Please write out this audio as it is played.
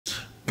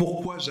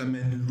Pourquoi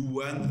j'amène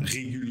Louane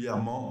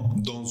régulièrement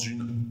dans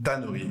une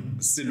tannerie?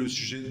 C'est le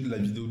sujet de la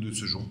vidéo de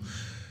ce jour.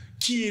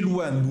 Qui est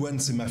Louane? Louane,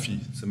 c'est ma fille.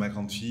 C'est ma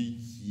grande fille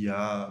qui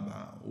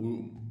a,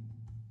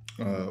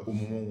 au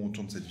moment où on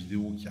tourne cette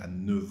vidéo, qui a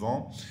 9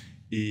 ans.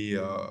 Et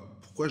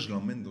pourquoi je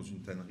l'emmène dans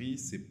une tannerie?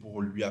 C'est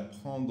pour lui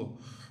apprendre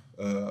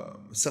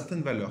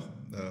certaines valeurs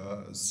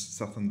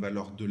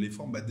de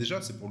l'effort.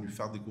 Déjà, c'est pour lui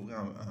faire découvrir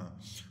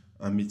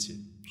un métier,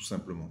 tout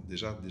simplement.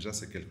 Déjà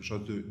c'est quelque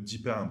chose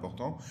d'hyper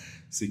important.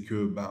 C'est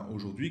que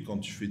aujourd'hui, quand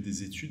tu fais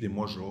des études, et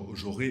moi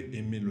j'aurais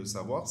aimé le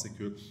savoir, c'est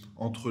que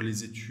entre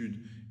les études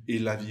et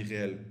la vie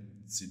réelle,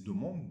 c'est 2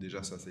 mondes.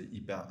 Déjà, ça c'est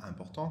hyper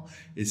important.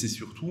 Et c'est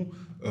surtout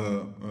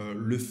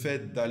le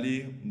fait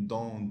d'aller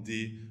dans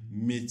des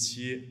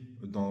métiers,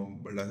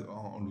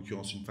 en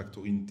l'occurrence une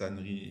factory, une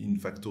tannerie, une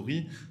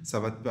factory,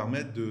 ça va te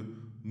permettre de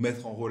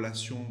mettre en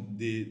relation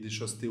des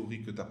choses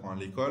théoriques que tu apprends à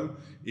l'école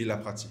et la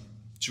pratique.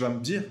 Tu vas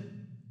me dire,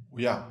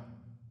 regarde,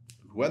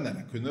 Louane, elle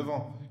n'a que 9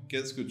 ans.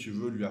 Qu'est-ce que tu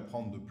veux lui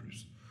apprendre de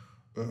plus?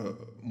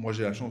 Moi,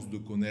 j'ai la chance de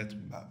connaître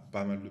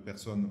pas mal de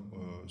personnes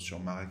sur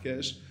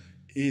Marrakech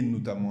et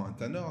notamment un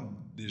tanneur.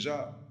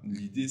 Déjà,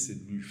 l'idée,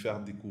 c'est de lui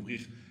faire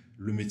découvrir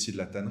le métier de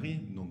la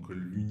tannerie, donc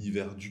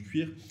l'univers du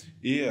cuir.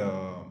 Et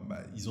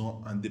ils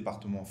ont un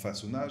département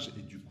façonnage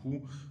et du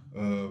coup,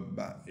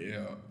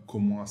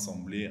 comment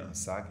assembler un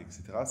sac,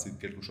 etc. C'est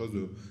quelque chose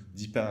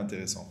d'hyper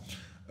intéressant.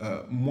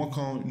 Moi,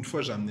 une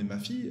fois j'ai amené ma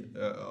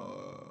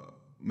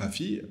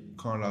fille,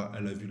 quand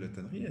elle a vu la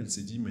tannerie, elle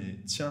s'est dit, mais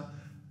tiens,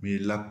 mais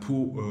la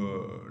peau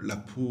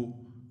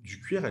du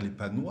cuir, elle n'est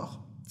pas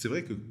noire. C'est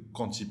vrai que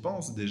quand il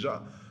pense,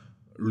 déjà,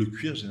 le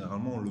cuir,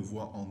 généralement, on le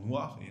voit en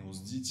noir et on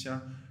se dit,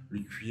 tiens,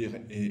 le cuir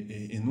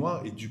est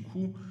noir. Et du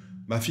coup,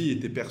 ma fille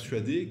était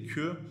persuadée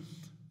que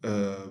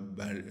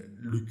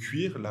le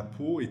cuir, la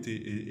peau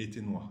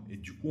était noire. Et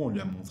du coup, on lui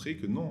a montré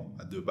que non,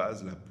 de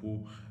base, la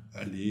peau,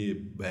 elle est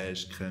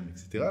beige, crème,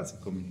 etc. C'est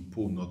comme une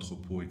peau, notre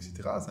peau, etc.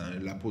 C'est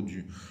la peau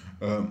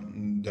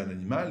d'un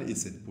animal et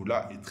cette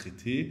peau-là est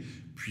traitée,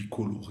 puis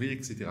colorée,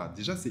 etc.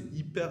 Déjà, c'est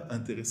hyper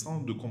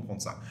intéressant de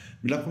comprendre ça.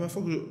 Mais la première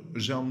fois que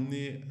j'ai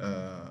emmené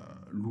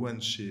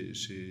Louane chez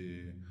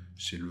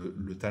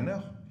le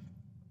tanneur,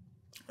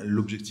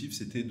 l'objectif,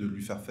 c'était de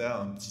lui faire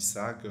faire un petit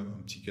sac,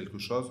 un petit quelque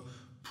chose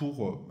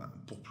pour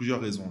plusieurs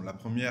raisons. La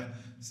première,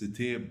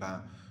 c'était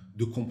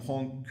de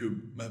comprendre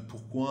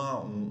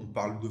pourquoi on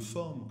parle de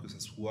forme, que ce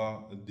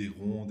soit des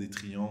ronds, des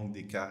triangles,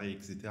 des carrés,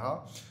 etc.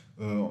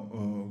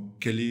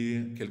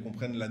 Qu'elle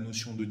comprenne la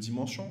notion de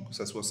dimension, que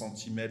ce soit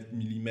centimètres,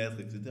 millimètres,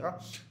 etc.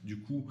 Du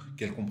coup,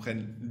 qu'elle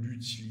comprenne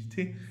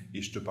l'utilité.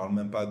 Et je ne te parle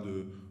même pas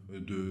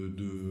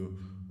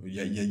il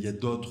y a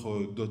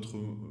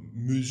d'autres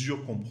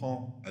mesures qu'on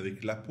prend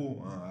avec la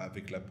peau, hein,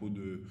 avec la peau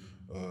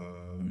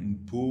une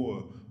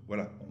peau,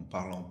 voilà, on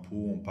parle en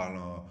peau, on parle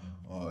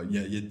il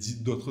y a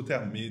d'autres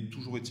termes, mais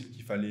toujours est-il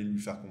qu'il fallait lui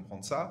faire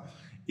comprendre ça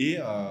et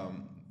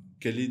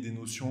quelle est des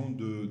notions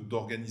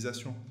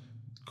d'organisation.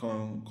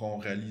 Quand on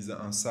réalise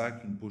un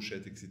sac, une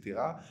pochette, etc.,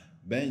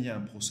 il y a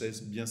un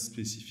process bien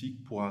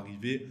spécifique pour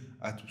arriver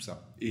à tout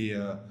ça. Et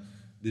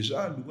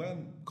déjà,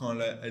 Louane, quand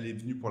elle est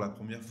venue pour la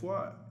première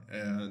fois,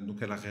 donc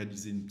elle a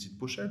réalisé une petite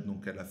pochette,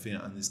 donc elle a fait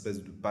un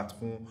espèce de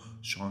patron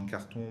sur un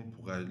carton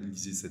pour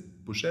réaliser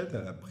cette pochette.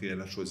 Après,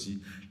 elle a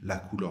choisi la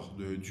couleur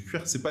du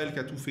cuir. C'est pas elle qui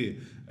a tout fait.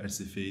 Elle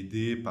s'est fait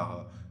aider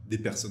par des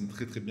personnes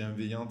très très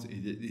bienveillantes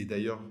et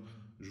d'ailleurs,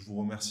 je vous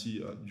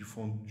remercie du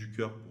fond du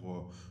cœur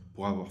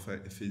pour avoir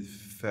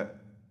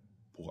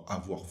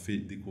fait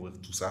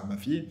découvrir tout ça à ma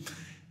fille.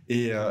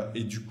 Et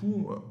du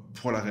coup,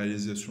 pour la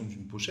réalisation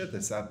d'une pochette,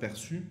 elle s'est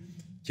aperçue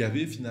qu'il y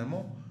avait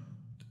finalement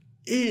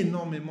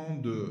énormément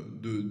de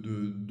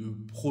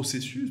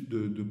processus,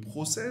 de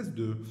process,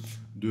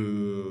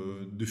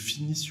 de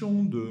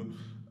finition,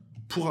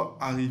 pour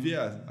arriver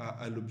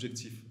à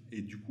l'objectif.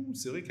 Et du coup,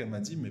 c'est vrai qu'elle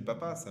m'a dit, mais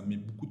papa, ça met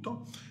beaucoup de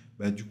temps.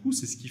 Du coup,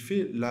 c'est ce qui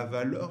fait la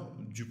valeur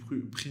du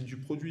prix du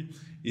produit.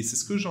 Et c'est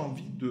ce que j'ai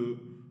envie de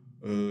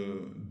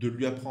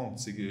lui apprendre.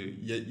 C'est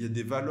qu'il y a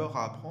des valeurs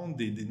à apprendre,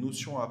 des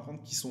notions à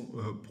apprendre qui sont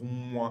pour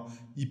moi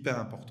hyper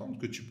importantes,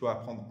 que tu peux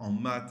apprendre en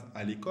maths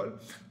à l'école,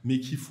 mais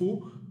qu'il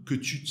faut que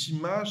tu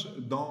t'images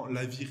dans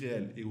la vie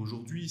réelle. Et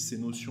aujourd'hui, ces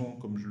notions,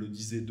 comme je le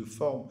disais, de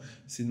forme,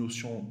 ces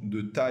notions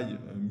de taille,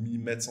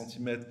 millimètres,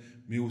 centimètres,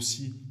 mais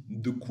aussi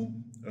de coût,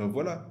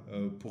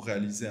 pour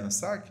réaliser un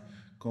sac,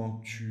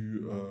 quand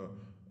tu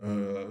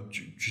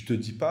te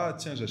dis pas,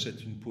 tiens,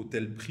 j'achète une peau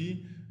tel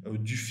prix,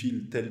 du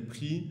fil tel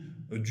prix,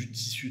 du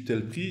tissu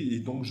tel prix,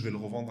 et donc je vais le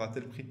revendre à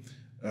tel prix.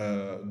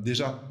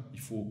 Déjà, il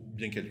faut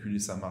bien calculer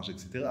sa marge,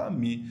 etc.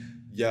 Mais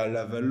il y a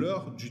la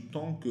valeur du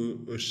temps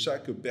que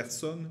chaque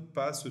personne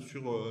passe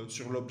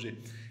sur l'objet.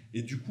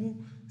 Et du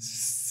coup,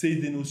 c'est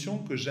des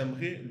notions que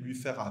j'aimerais lui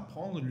faire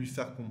apprendre, lui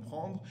faire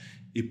comprendre,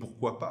 et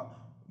pourquoi pas,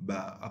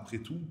 après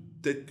tout,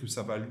 peut-être que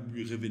ça va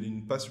lui révéler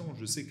une passion.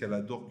 Je sais qu'elle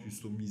adore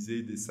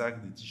customiser des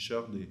sacs, des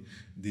t-shirts,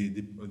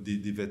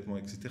 des vêtements,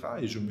 etc.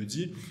 Et je me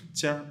dis,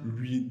 tiens,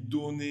 lui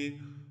donner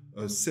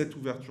cette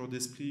ouverture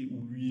d'esprit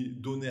ou lui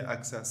donner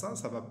accès à ça,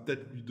 ça va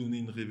peut-être lui donner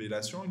une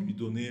révélation, lui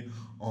donner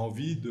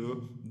envie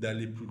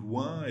d'aller plus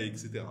loin,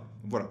 etc.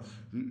 Voilà.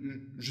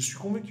 Je suis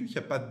convaincu qu'il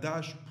n'y a pas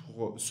d'âge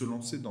pour se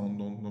lancer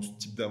dans ce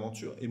type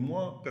d'aventure. Et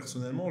moi,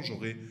 personnellement,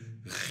 j'aurais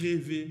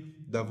rêvé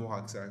d'avoir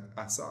accès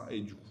à ça.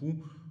 Et du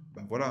coup,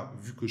 ben voilà,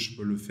 vu que je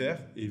peux le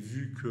faire et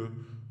vu que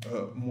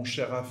mon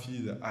cher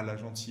Rafid a la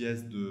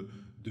gentillesse de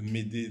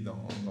m'aider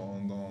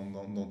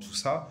dans tout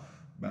ça,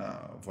 ben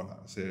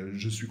voilà,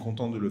 je suis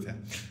content de le faire.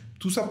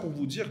 Tout ça pour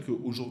vous dire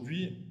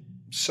qu'aujourd'hui,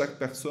 chaque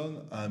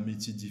personne a un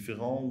métier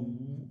différent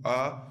ou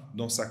a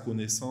dans sa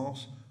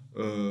connaissance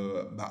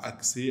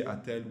accès à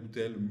tel ou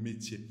tel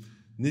métier.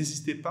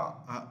 N'hésitez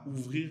pas à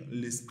ouvrir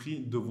l'esprit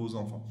de vos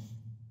enfants.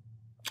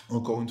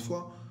 Encore une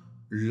fois,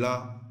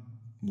 là,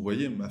 vous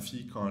voyez, ma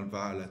fille, quand elle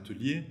va à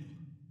l'atelier,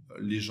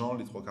 les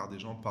 3/4 des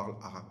gens parlent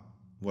arabe.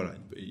 Voilà,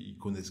 ils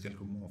connaissent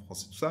quelques mots en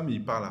français, tout ça, mais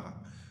ils parlent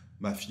arabe.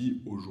 Ma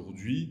fille,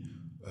 aujourd'hui,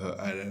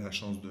 elle a la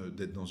chance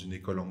d'être dans une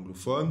école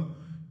anglophone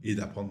et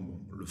d'apprendre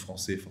le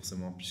français,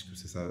 forcément, puisque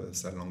c'est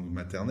sa langue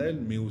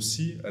maternelle, mais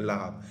aussi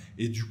l'arabe.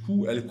 Et du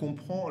coup, elle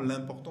comprend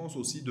l'importance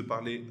aussi de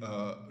parler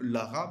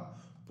l'arabe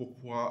pour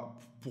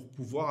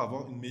pouvoir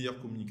avoir une meilleure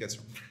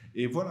communication.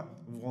 Et voilà,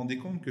 vous vous rendez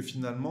compte que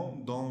finalement,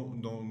 dans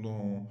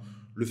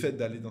le fait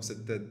d'aller dans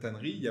cette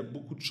tannerie, il y a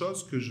beaucoup de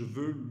choses que je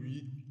veux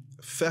lui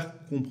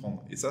faire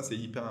comprendre. Et ça, c'est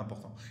hyper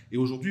important. Et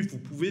aujourd'hui, vous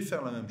pouvez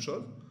faire la même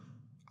chose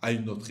à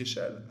une autre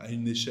échelle, à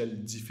une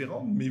échelle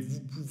différente, mais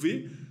vous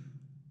pouvez,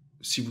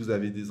 si vous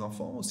avez des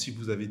enfants, si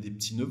vous avez des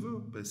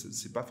petits-neveux, ben ce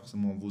n'est pas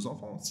forcément vos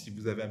enfants, si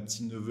vous avez un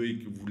petit-neveu et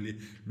que vous voulez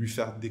lui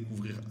faire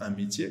découvrir un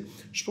métier,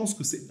 je pense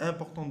que c'est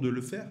important de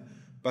le faire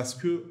parce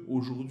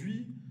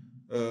qu'aujourd'hui,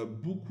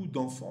 beaucoup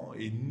d'enfants,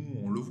 et nous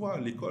on le voit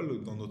à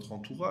l'école, dans notre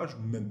entourage,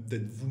 ou même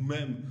peut-être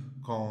vous-même,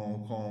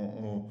 quand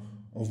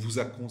on vous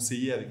a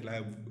conseillé avec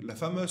la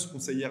fameuse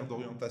conseillère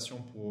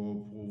d'orientation pour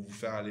vous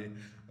faire aller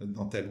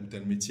dans tel ou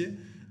tel métier,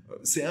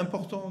 c'est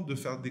important de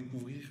faire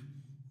découvrir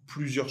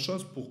plusieurs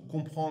choses pour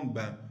comprendre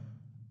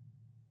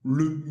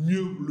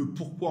le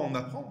pourquoi on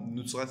apprend,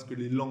 ne serait-ce que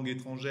les langues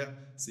étrangères,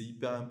 c'est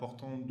hyper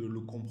important de le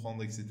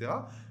comprendre, etc.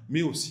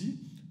 Mais aussi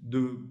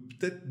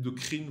peut-être de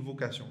créer une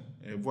vocation.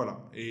 Et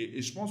voilà.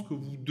 Et je pense que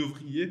vous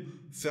devriez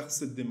faire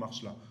cette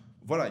démarche-là.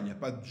 Voilà, il n'y a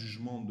pas de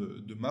jugement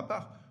de ma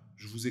part.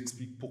 Je vous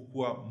explique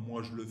pourquoi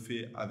moi je le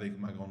fais avec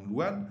ma grande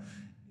Louane.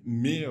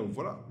 Mais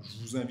voilà,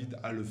 je vous invite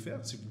à le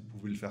faire. Si vous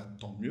pouvez le faire,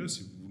 tant mieux.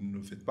 Si vous ne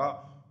le faites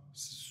pas,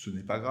 ce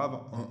n'est pas grave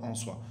en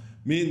soi.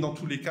 Mais dans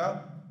tous les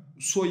cas,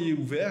 soyez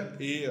ouverts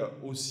et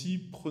aussi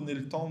prenez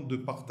le temps de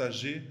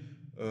partager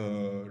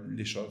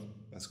les choses.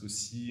 Parce que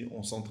si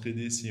on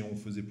s'entraidait, si on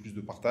faisait plus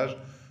de partage,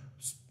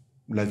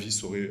 la vie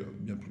serait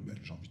bien plus belle,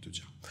 j'ai envie de te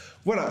dire.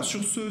 Voilà,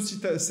 sur ce, si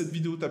cette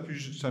vidéo t'a plu,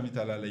 je t'invite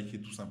à la liker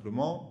tout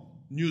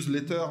simplement.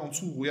 Newsletter en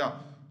dessous, regarde,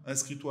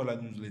 inscris-toi à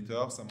la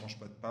newsletter, ça ne mange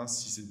pas de pain.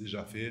 Si c'est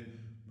déjà fait,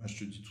 je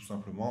te dis tout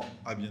simplement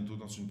à bientôt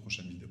dans une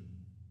prochaine vidéo.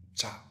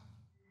 Ciao.